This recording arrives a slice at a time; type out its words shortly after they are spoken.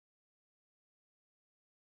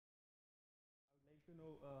to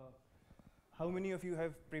know how many of you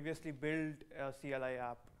have previously built a CLI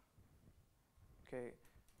app? Okay,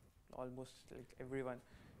 almost like everyone.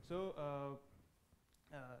 So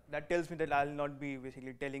that tells me that I'll not be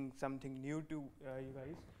basically telling something new to you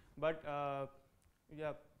guys. But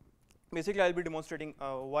yeah, basically I'll be demonstrating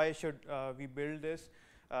why should we build this,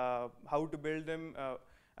 how to build them,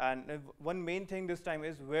 and one main thing this time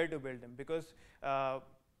is where to build them, because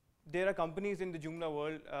there are companies in the Joomla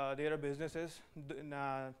world, there are businesses,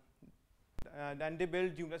 and they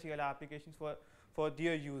build Joomla CLI applications for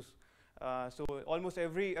their use. So almost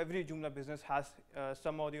every Joomla business has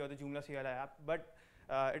some or the other Joomla CLI app, but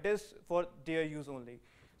it is for their use only.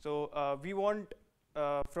 So we want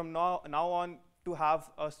from now on to have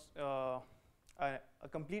a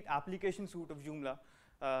complete application suite of Joomla,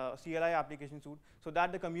 CLI application suite, so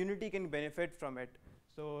that the community can benefit from it.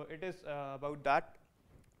 So it is about that.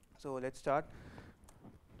 So let's start.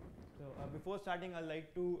 So before starting, I'd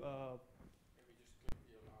like to maybe just click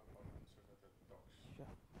the alarm button so that it talks. Sure.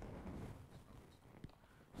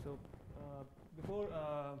 So before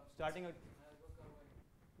starting, yeah,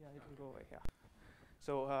 it will go away. Yeah.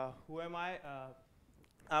 So who am I?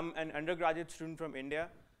 I'm an undergraduate student from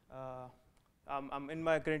India. I'm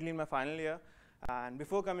currently in my final year, and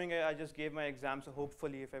before coming here, I just gave my exam. So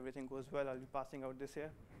hopefully, if everything goes well, I'll be passing out this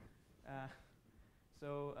year.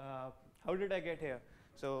 So how did I get here?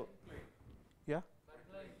 So yeah.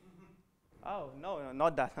 Oh no,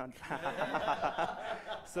 not that.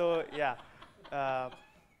 So yeah.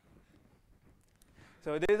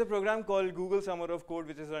 So there is a program called Google Summer of Code,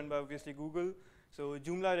 which is run by obviously Google. So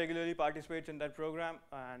Joomla regularly participates in that program,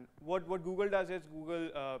 and what Google does is Google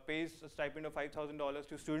pays a stipend of $5,000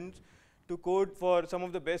 to students to code for some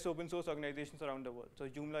of the best open source organizations around the world. So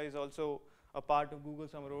Joomla is also a part of Google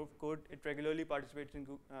Summer of Code. It regularly participates in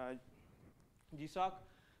JACS.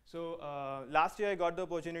 So last year I got the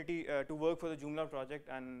opportunity to work for the Joomla project,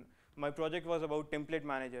 and my project was about template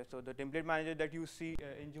manager. So the template manager that you see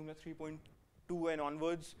in Joomla 3.2 and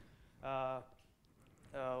onwards,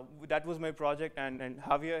 that was my project, and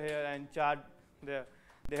Javier here and Chad, they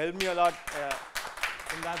helped me a lot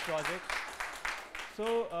in that project.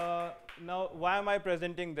 So now why am I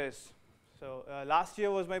presenting this? So last year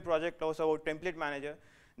was my project also about template manager.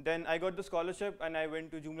 Then I got the scholarship and I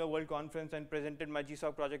went to Joomla World Conference and presented my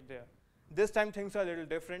GSOC project there. This time things are a little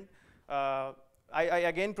different. I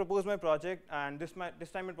again proposed my project, and this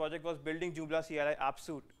time my project was building Joomla CLI App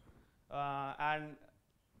Suite. And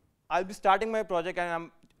I'll be starting my project,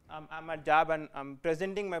 and I'm at JAB and I'm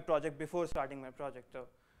presenting my project before starting my project. So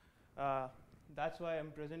that's why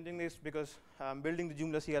I'm presenting this, because I'm building the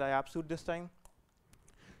Joomla CLI App Suite this time.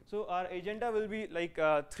 So our agenda will be like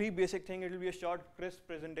three basic things. It will be a short, crisp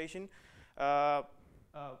presentation. First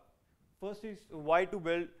is why to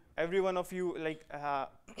build. Every one of you, like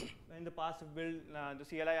in the past, have built the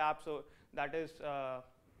CLI app, so that is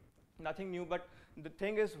nothing new. But the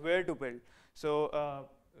thing is where to build. So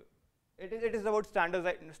it is about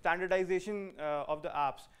standardization of the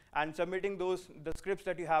apps and submitting the scripts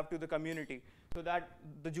that you have to the community, so that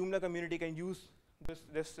the Joomla community can use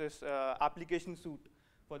this application suite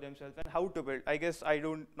for themselves, and how to build. I guess I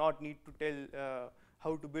do not need to tell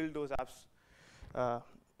how to build those apps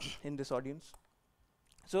in this audience.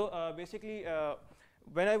 So basically,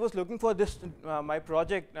 when I was looking for this my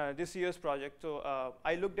project, this year's project, so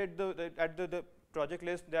I looked at the project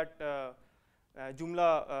list that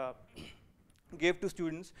Joomla gave to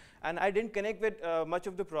students, and I didn't connect with much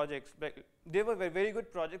of the projects. But they were very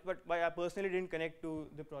good projects, but I personally didn't connect to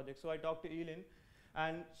the project. So I talked to Elin,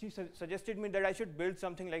 and she suggested me that I should build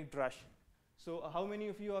something like Drush. So how many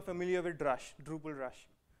of you are familiar with Drush, Drupal Drush?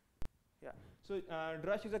 Yeah. So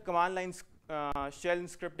Drush is a command line shell and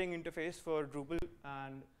scripting interface for Drupal,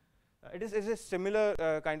 and it is a similar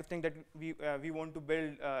kind of thing that we want to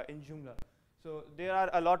build in Joomla. So there are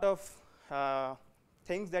a lot of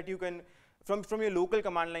things that you can, from your local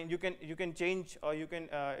command line, you can change, or you can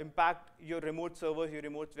impact your remote servers, your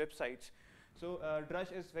remote websites. So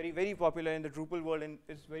Drush is very popular in the Drupal world, and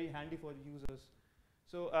it's very handy for the users.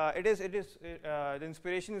 So the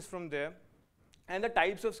inspiration is from there, and the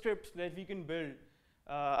types of scripts that we can build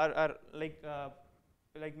are like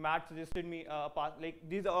Matt suggested me. Like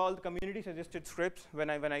these are all the community suggested scripts. When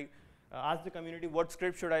I asked the community what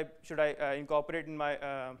script should I incorporate in my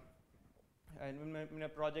in a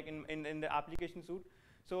project in the application suite.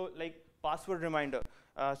 So like password reminder.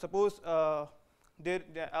 Suppose our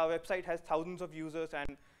website has thousands of users,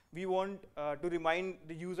 and we want to remind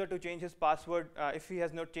the user to change his password if he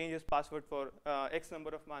has not changed his password for X number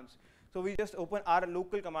of months. So we just open our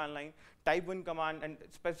local command line, type one command, and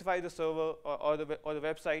specify the server or the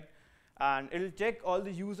website, and it'll check all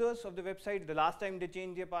the users of the website the last time they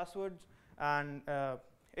changed their passwords, and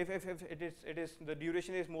if it is the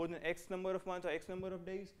duration is more than X number of months or X number of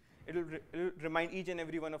days, it'll remind each and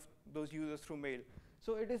every one of those users through mail.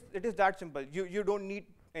 So it is that simple. You don't need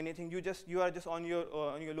anything. You are just on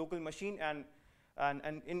your local machine, and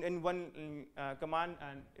in one command,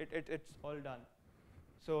 and it's all done.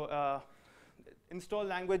 So install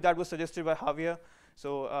language that was suggested by Javier.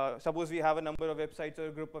 So suppose we have a number of websites or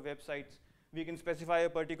a group of websites, we can specify a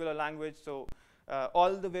particular language. So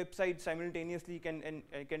all the websites simultaneously can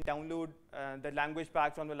download the language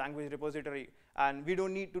pack from the language repository, and we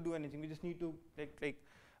don't need to do anything. We just need to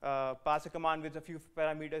pass a command with a few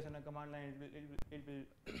parameters and a command line. It will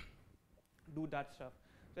do that stuff.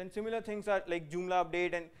 So, and similar things are like Joomla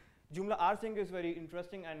update, and Joomla rsync is very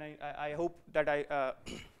interesting, and I hope that I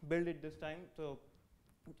build it this time. So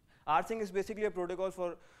rsync is basically a protocol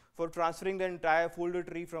for transferring the entire folder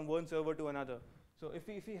tree from one server to another. So if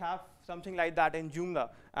we have something like that in Joomla,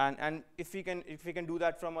 and if we can do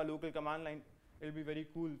that from a local command line, it'll be very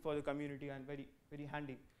cool for the community and very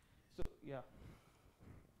handy. So yeah.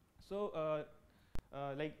 So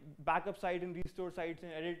like backup site and restore sites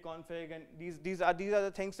and edit config, and these are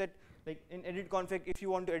the things that, like in edit config, if you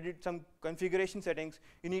want to edit some configuration settings,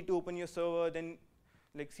 you need to open your server, then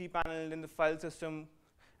like cpanel, then the file system,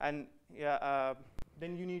 and yeah,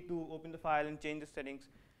 then you need to open the file and change the settings.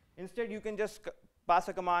 Instead, you can just pass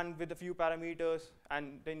a command with a few parameters,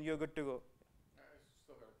 and then you're good to go. I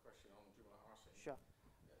still got a question on Joomla rsync. Sure.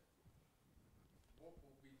 What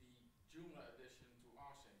will be the Joomla addition to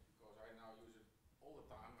rsync? Because I now use it all the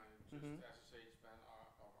time, and just SSH, ban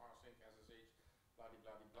rsync, SSH, blah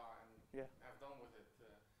blah blah blah, and have done with it.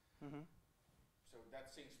 So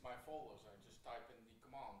that syncs my folders. I just type in the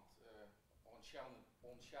command on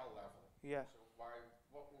shell level. Yeah. So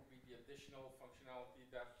what would be the additional functionality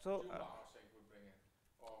that So, Joomla rsync would bring in?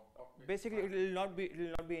 Or basically, it will not be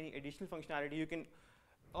any additional functionality. You can,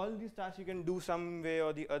 all these tasks you can do some way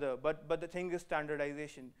or the other. But the thing is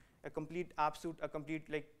standardization. A complete app suite, a complete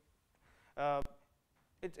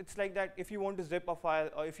it's like that. If you want to zip a file,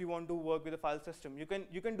 or if you want to work with a file system, you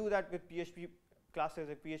can do that with PHP classes,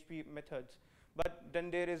 like PHP methods. But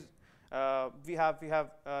then there is we have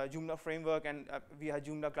Joomla framework, and we have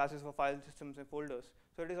Joomla classes for file systems and folders.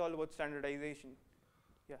 So it is all about standardization.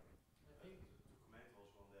 Yeah. I think to comment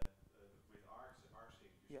also on that, with rsync,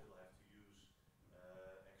 you still have to use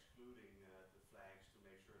excluding the flags to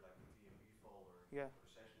make sure like the TMP folder or the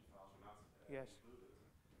session files are not included.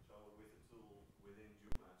 So with the tool within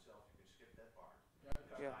Joomla itself, you can skip that part.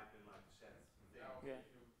 Just type in like the set thing.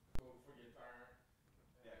 If you go for the entire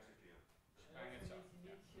exactly. bang itself.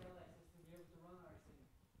 You need shell access to be able to run rsync,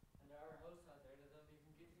 and there are hosts out there that don't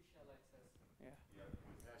even give you shell access.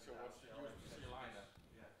 So what's the use of CLI then?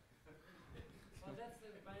 Well, that's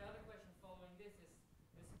my other question following this is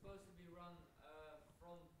supposed to be run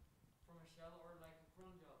from a shell or like a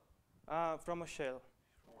cron job? From a shell.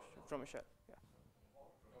 From a shell. Yeah.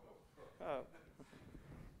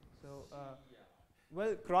 So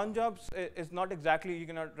well, cron jobs is not exactly, you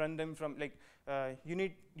cannot run them from like you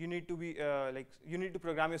need to be you need to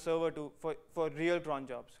program your server for real cron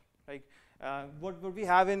jobs. Like what we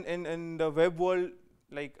have in the web world,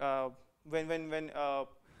 like when a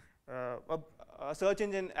search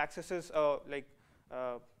engine accesses the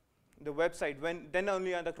website, then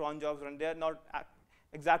only are the cron jobs run. They are not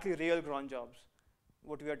exactly real cron jobs.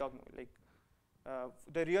 What we are talking about, like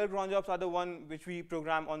the real cron jobs are the one which we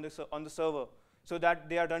program on the server, so that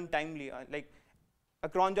they are done timely. Like a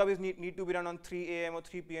cron job need to be run on 3 a.m. or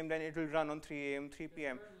 3 p.m. Then it will run on 3 a.m. 3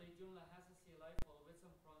 p.m. Currently, Joomla has a CLI folder with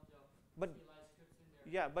some cron jobs, But CLI scripts in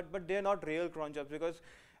there. yeah, but they are not real cron jobs, because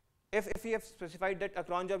if we have specified that a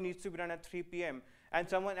cron job needs to be run at 3 p.m. and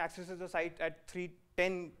someone accesses the site at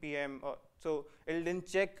 3:10 p.m. So it'll then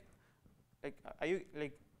check, like, are you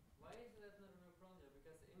like? Why is that not a real cron job?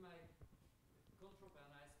 Because in my control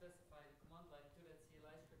panel, I specify the command line to that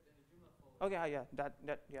CLI script in the Joomla folder. Okay, yeah, that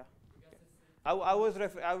yeah.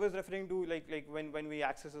 Because I was referring to like when we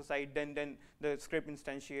access a site, then the script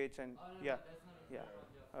instantiates, and oh, no, yeah, no, that's not a real cron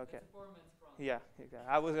job. okay. That's a poor man's cron. Yeah,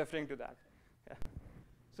 I was referring to that. Yeah.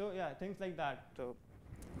 So yeah, things like that. So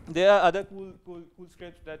there are other cool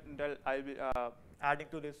scripts that I'll be adding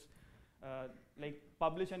to this, like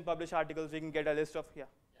publish and publish articles. We can get a list of Number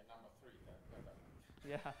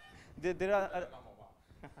 3. there are Number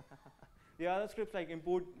 1. there are other scripts like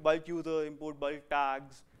import bulk user, import bulk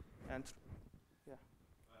tags, and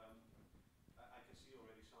I can see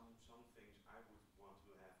already some things I would want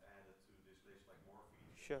to have added to this list, like more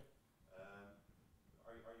features. sure.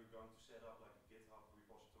 Are you going to set up like a GitHub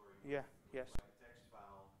repository? Yeah. With Yes. like a text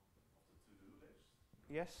file of the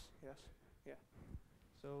Yes, yes, yeah.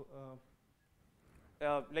 So,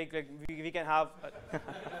 like we can have.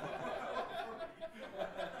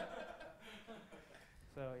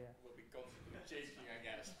 So yeah. Will be constantly changing, I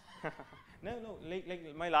guess. No,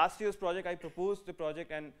 like my last year's project, I proposed the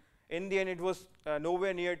project, and in the end, it was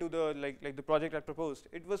nowhere near to the like the project I proposed.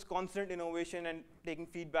 It was constant innovation and taking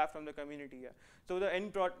feedback from the community. Yeah. So the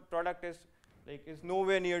end product is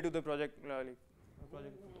nowhere near to the project. Who will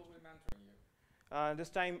be mentoring you? This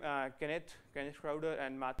time, Kenneth Crowder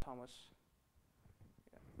and Matt Thomas.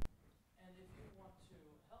 And if you want to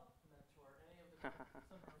help mentor any of the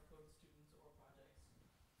summer code students or projects,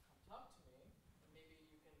 come talk to me, and maybe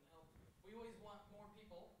you can help. We always want more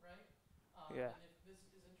people, right? Yeah. And if this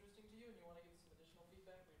is interesting to you and you want to give some additional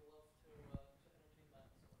feedback, we'd love to entertain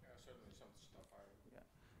that. Yeah, certainly some stuff I. Yeah.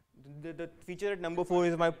 The feature at number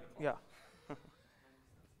 4 is my yeah.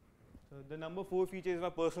 So the number 4 feature is my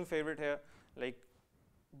personal favorite here, like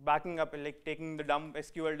backing up and like taking the dump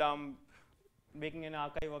SQL dump, making an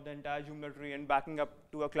archive of the entire Joomla tree and backing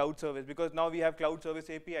up to a cloud service, because now we have cloud service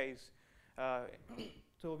APIs.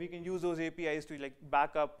 So we can use those APIs to like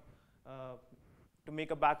back up, to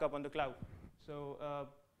make a backup on the cloud. So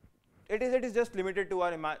it is just limited to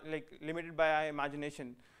our limited by our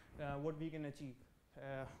imagination, what we can achieve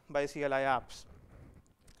by CLI apps.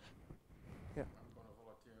 Yeah. I'm going to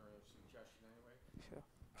volunteer a suggestion anyway.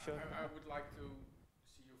 Sure. I would like to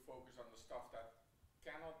see you focus on the stuff that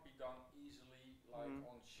cannot be done easily, like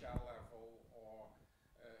on shell level or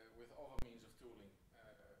with other means of tooling.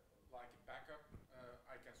 Like a backup,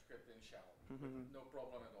 I can script in shell, with no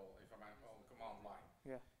problem at all if I'm on command line.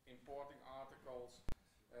 Yeah. Importing articles,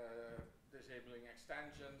 disabling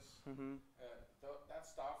extensions, that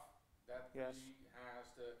stuff that really has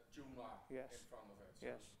the Joomla in front of it.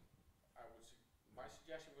 So I would my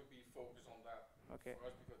suggestion would be focus on that for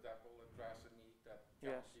us, because that will address a need that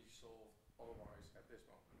cannot be solved otherwise at this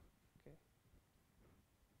moment. Okay.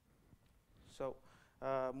 So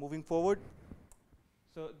moving forward,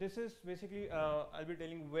 so this is basically I'll be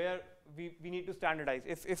telling where we need to standardize.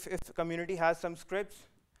 If the community has some scripts,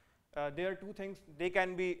 there are two things. They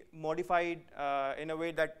can be modified in a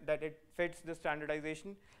way that it fits the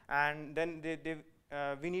standardization, and then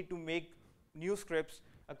we need to make new scripts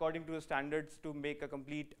according to the standards to make a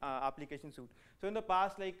complete application suite. So in the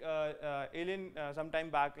past, like Alien some time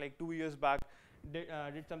back, like 2 years back,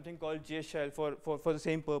 did something called JShell for the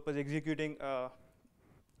same purpose, executing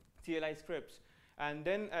CLI scripts. And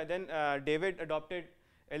then David adopted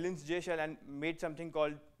Alien's JShell and made something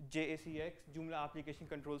called JACS, Joomla Application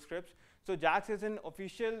Control Scripts. So JACS is an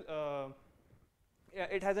official,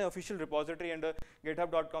 it has an official repository under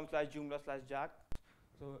github.com/joomla/JACS.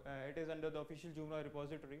 So it is under the official Joomla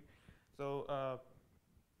repository. So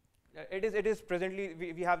it is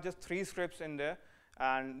presently, we have just 3 scripts in there,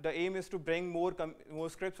 and the aim is to bring more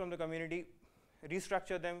scripts from the community,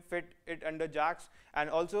 restructure them, fit it under JACS, and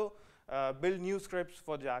also build new scripts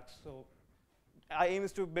for JACS. So our aim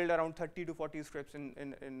is to build around 30 to 40 scripts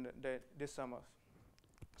in this summer.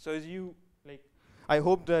 So as you like, I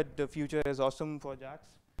hope that the future is awesome for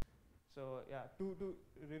JACS. So yeah, to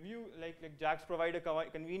review, like JACS provide a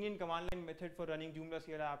convenient command line method for running Joomla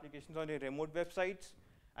CLI applications on your remote websites.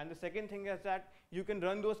 And the second thing is that you can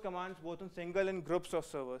run those commands both on single and groups of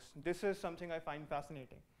servers. This is something I find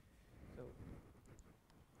fascinating.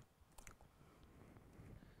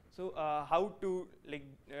 So how to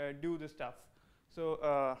do this stuff?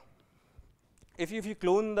 So if you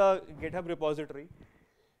clone the GitHub repository,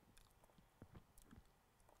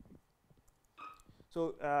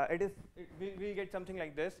 so we get something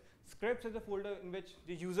like this. Scripts is a folder in which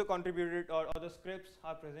the user contributed or the scripts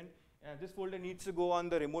are present. This folder needs to go on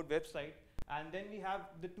the remote website. And then we have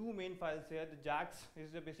the 2 main files here. The JACS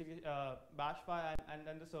is basically bash file, and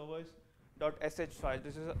then the servers.sh file.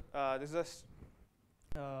 This is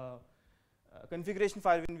a configuration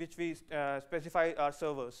file in which we specify our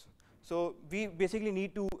servers. So we basically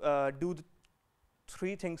need to do the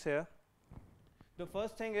 3 things here. The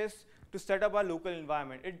first thing is to set up our local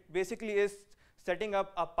environment. It basically is setting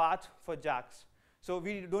up a path for JACS. So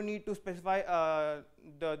we don't need to specify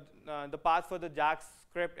the path for the JACS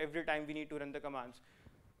script every time we need to run the commands.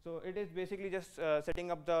 So it is basically just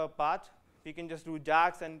setting up the path. We can just do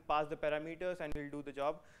JACS and pass the parameters, and we'll do the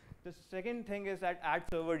job. The second thing is that add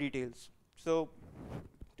server details. So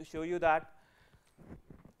to show you that,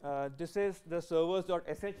 this is the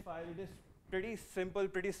servers.sh file. It is pretty simple,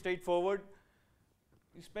 pretty straightforward.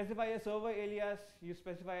 You specify a server alias, you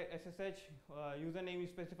specify SSH username, you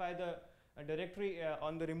specify the directory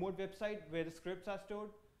on the remote website where the scripts are stored,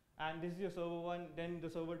 and this is your server 1, then the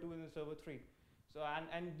server 2, and the server 3. So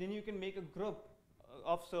and then you can make a group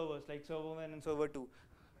of servers like server 1 and server 2.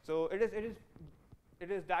 So it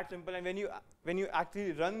is that simple. And when you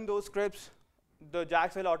actually run those scripts, the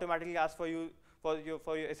JACS will automatically ask for you for your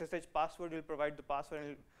SSH password. You'll provide the password,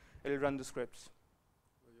 and it'll run the scripts.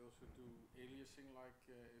 Will you also do aliasing like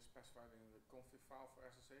is specified in the config file for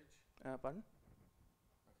SSH? Pardon?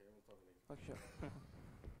 Okay, we'll talk later. Okay, sure.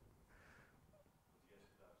 Yes,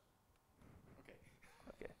 it does. Okay.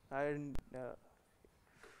 Okay. And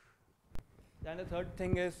the third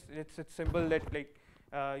thing is it's simple that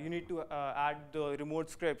you need to add the remote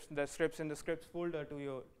scripts, the scripts in the scripts folder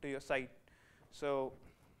to your site. So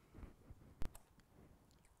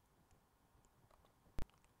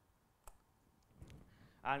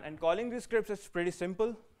and calling these scripts is pretty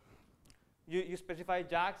simple. You specify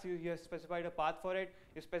JACS, you have specified a path for it,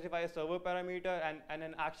 you specify a server parameter and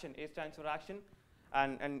an action. A stands for action,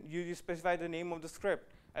 and you specify the name of the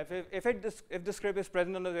script. If the script is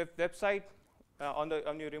present on the website,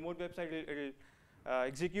 on your remote website, it'll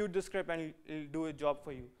execute the script and it'll do a job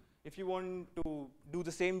for you. If you want to do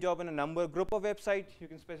the same job on a group of websites, you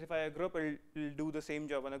can specify a group. It'll do the same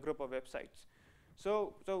job on a group of websites.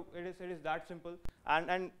 So it is that simple.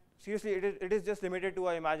 And seriously, it is just limited to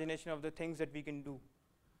our imagination of the things that we can do.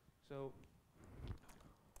 So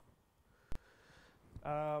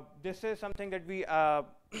this is something that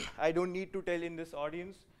I don't need to tell in this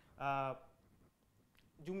audience.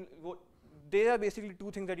 There are basically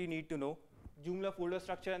two things that you need to know: Joomla folder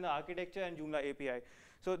structure and the architecture, and Joomla API.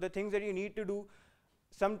 So the things that you need to do,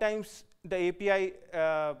 sometimes the API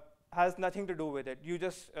has nothing to do with it. You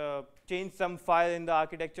just change some file in the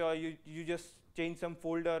architecture, or you just change some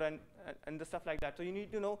folder and the stuff like that. So you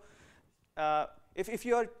need to know, if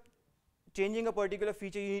you are changing a particular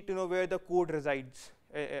feature, you need to know where the code resides.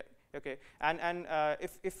 Okay, and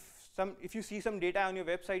if you see some data on your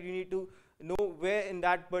website, you need to know where in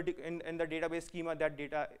that in the database schema that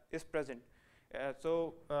data is present.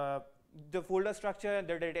 The folder structure,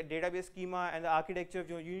 the database schema, and the architecture,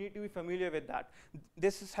 you need to be familiar with that.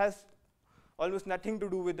 This has almost nothing to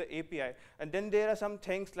do with the API. And then there are some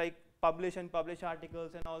things like publish and publish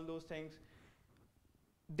articles and all those things.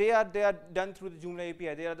 They are done through the Joomla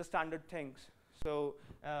API. They are the standard things. So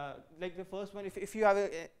like the first one, if you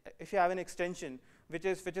have an extension which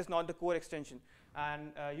is not the core extension,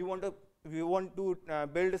 and you want to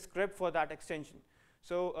build a script for that extension,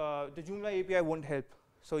 so the Joomla API won't help.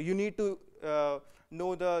 So you need to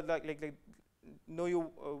know know your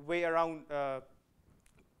way around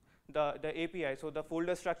the API. So the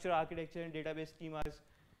folder structure, architecture, and database schemas,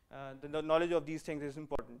 the knowledge of these things is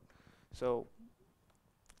important. So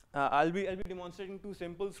I'll be demonstrating two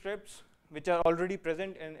simple scripts which are already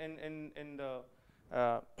present in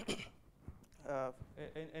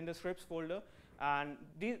the scripts folder. And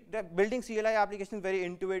the building CLI application is very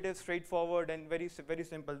intuitive, straightforward, and very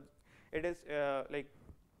simple. It is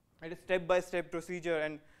it is step-by-step procedure,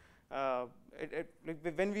 and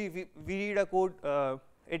when we read a code,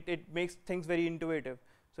 it makes things very intuitive.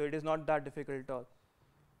 So it is not that difficult at all.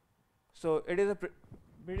 So it is a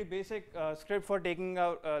pretty basic script for taking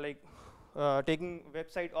out taking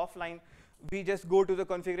website offline. We just go to the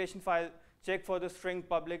configuration file, check for the string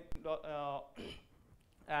public,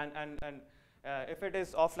 and if it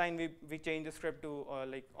is offline, we change the script to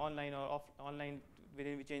online, or online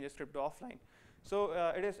we change the script to offline. So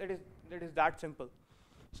it is that simple.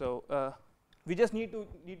 So we just need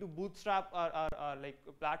to bootstrap our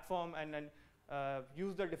platform and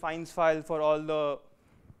use the defines file for all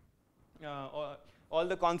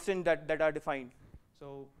the constants that are defined.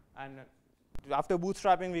 So and after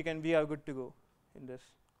bootstrapping, we are good to go in this.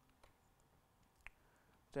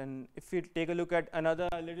 Then if we take a look at another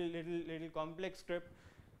little complex script,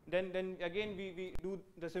 then again we do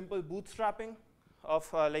the simple bootstrapping of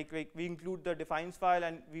we include the defines file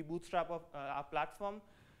and we bootstrap our platform.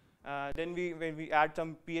 Then when we add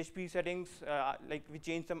some PHP settings, we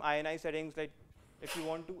change some INI settings, if you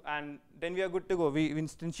want to, and then we are good to go. We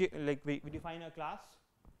instantiate, we define a class.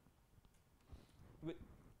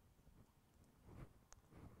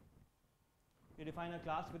 You define a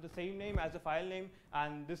class with the same name as the file name,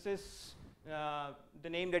 and this is the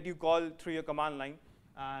name that you call through your command line,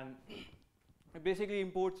 and it basically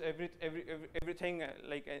imports everything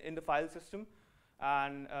in the file system,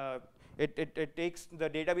 and it takes the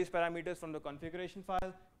database parameters from the configuration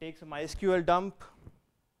file, takes a MySQL dump.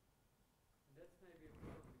 That's maybe a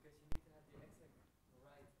problem because you need to have the exact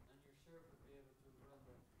right on your server to be able to run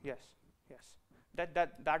that. Yes.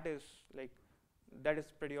 That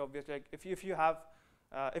is pretty obvious. Like if you have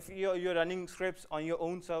if you're running scripts on your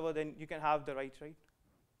own server, then you can have the rights, right?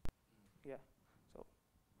 Yeah. So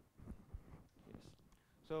yes.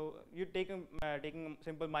 So you're taking a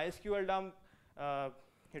simple MySQL dump,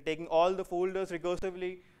 you're taking all the folders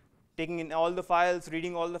recursively, taking in all the files,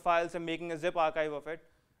 reading all the files, and making a zip archive of it,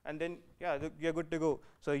 and then yeah, you're good to go.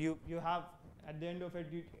 So you have at the end of it,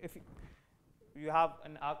 if you have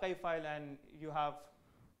an archive file and you have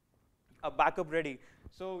a backup ready.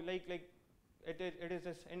 So like it is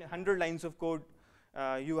just in 100 lines of code,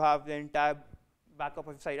 you have the entire backup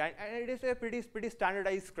of site, and it is a pretty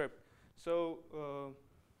standardized script. So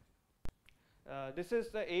this is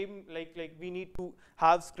the aim. Like we need to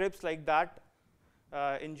have scripts like that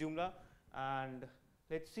in Joomla, and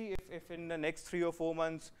let's see if in the next 3 or 4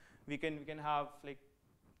 months we can have like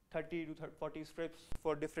 30 to 40 scripts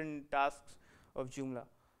for different tasks of Joomla.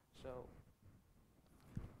 So.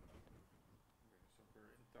 Super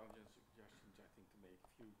intelligent suggestions, I think, to make.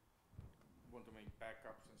 If you want to make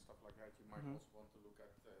backups and stuff like that, you might also want to look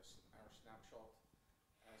at our snapshot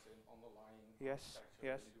as an underlying architecture.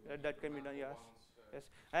 Yes, that can be done. Yes, yes.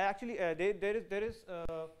 Actually, there is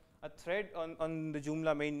a thread on the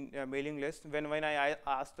Joomla main mailing list when I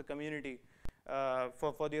asked the community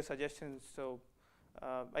for their suggestions. So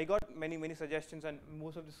I got many suggestions, and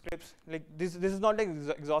most of the scripts, like this is not like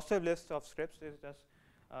exhaustive list of scripts. It's just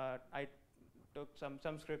I took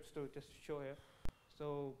some scripts to just show here.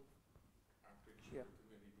 So I'm pretty sure the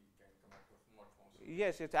community can come up with much more suggestions.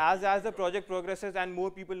 yes, it's as the project progresses and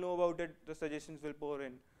more people know about it, the suggestions will pour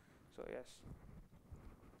in. So yes.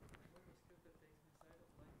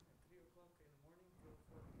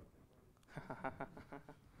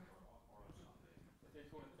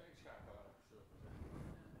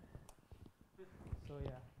 So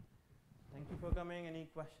yeah, thank you for coming. Any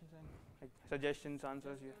questions and like suggestions,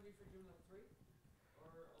 answers? Is it Yeah. going to be for Joomla 3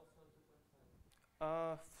 or also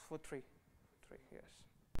 2.5? For three, yes,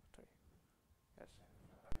 3, yes.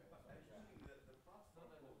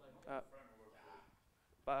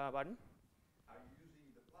 Pardon? Are you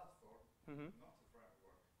using the platform, Mm-hmm. not the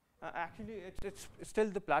framework? Actually, it's still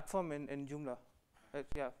the platform in Joomla.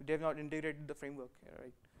 Yeah, they've not integrated the framework,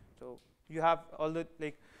 right? So you have all the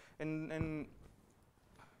like in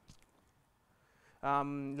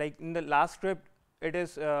like in the last script, it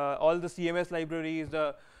is all the CMS libraries,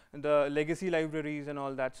 the legacy libraries, and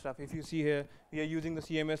all that stuff. If you see here, we are using the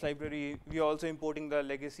CMS library. We are also importing the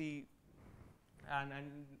legacy, and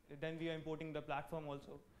then we are importing the platform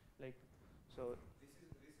also. Like so.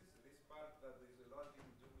 This part that is logged in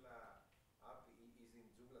Joomla app is in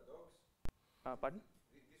Joomla docs. Pardon?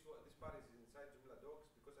 This part is inside Joomla docs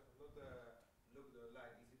because I have not looked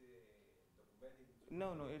online. Is it documented? In No,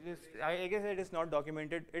 Joomla it is. docs? I guess it is not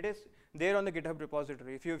documented. It is there on the GitHub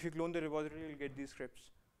repository. If you clone the repository, you'll get these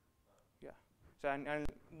scripts. Yeah. So and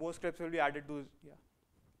more scripts will be added to. Yeah.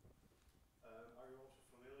 Are you also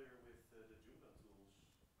familiar with the Joomla tools?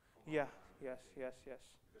 Yeah. Yes.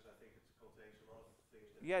 Because I think it contains a lot of things.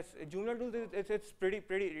 That Yes. Joomla tools it's pretty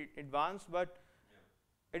advanced, but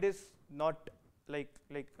it is not like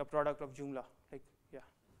a product of Joomla. Like yeah.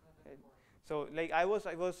 So like I was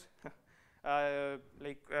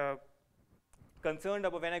concerned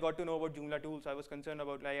about when I got to know about Joomla tools. I was concerned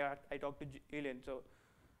about like I talked to Alien, so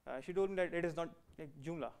she told me that it is not like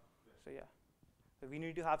Joomla. So yeah, so we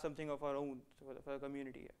need to have something of our own for the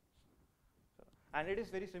community. Yeah. So, and it is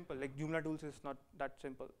very simple. Like Joomla tools is not that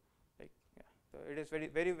simple. Like yeah, so it is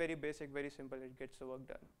very basic, very simple. It gets the work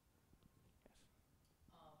done.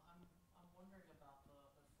 I'm wondering about the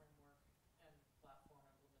framework and platform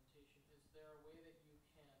implementation. Is there a way that you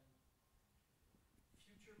can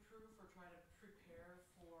future-proof or try to prepare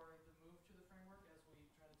for the move to the framework as we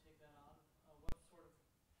try to take that on? What sort of,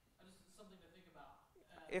 just something to think about.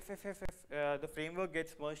 If the framework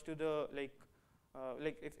gets merged to the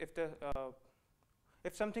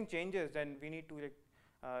if something changes, then we need to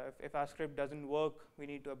if our script doesn't work, we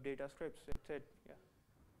need to update our scripts. That's it. Yeah.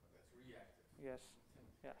 That's reactive. Yes.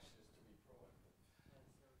 Yes. Just to be proactive. Yeah,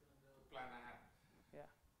 so we're gonna build. Plan ahead. Yeah.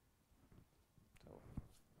 So.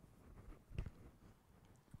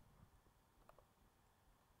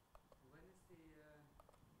 When is the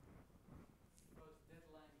proposed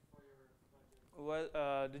deadline for your project? Well,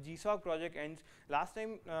 the GSOC project ends. Last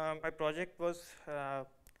time my project was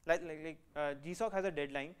GSOC has a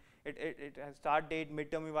deadline. It has start date,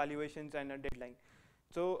 midterm evaluations, and a deadline.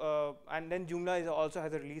 So and then Joomla also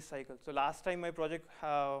has a release cycle. So last time my project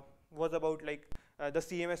was about the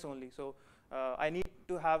CMS only. So I need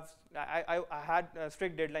to have I had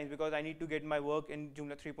strict deadlines because I need to get my work in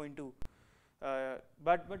Joomla 3.2.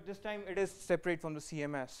 But this time it is separate from the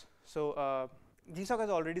CMS. So GSOC has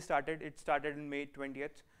already started. It started in May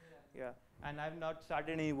 20th. Yeah. And I've not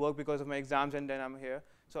started any work because of my exams, and then I'm here.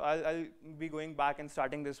 So I'll be going back and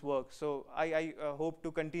starting this work. So I hope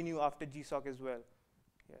to continue after GSOC as well.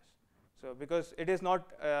 Yes. So because it is not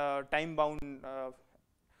time bound,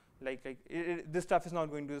 this stuff is not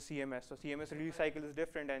going to the CMS. So CMS release cycle is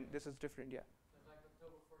different, and this is different. Yeah. So like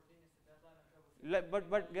October 14 is the deadline.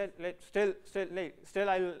 But still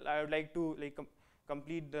I would like to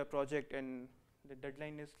complete the project, and the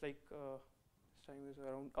deadline is this time is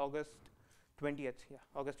around August 20th. Yeah,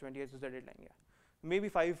 August 20th is the deadline. Yeah, maybe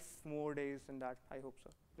 5 more days than that. I hope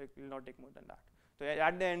so. It will not take more than that. So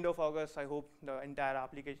at the end of August, I hope the entire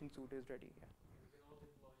application suite is ready. Yeah. We can all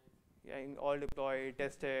deploy it. Yeah, all deployed,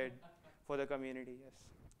 tested for the community. Yes.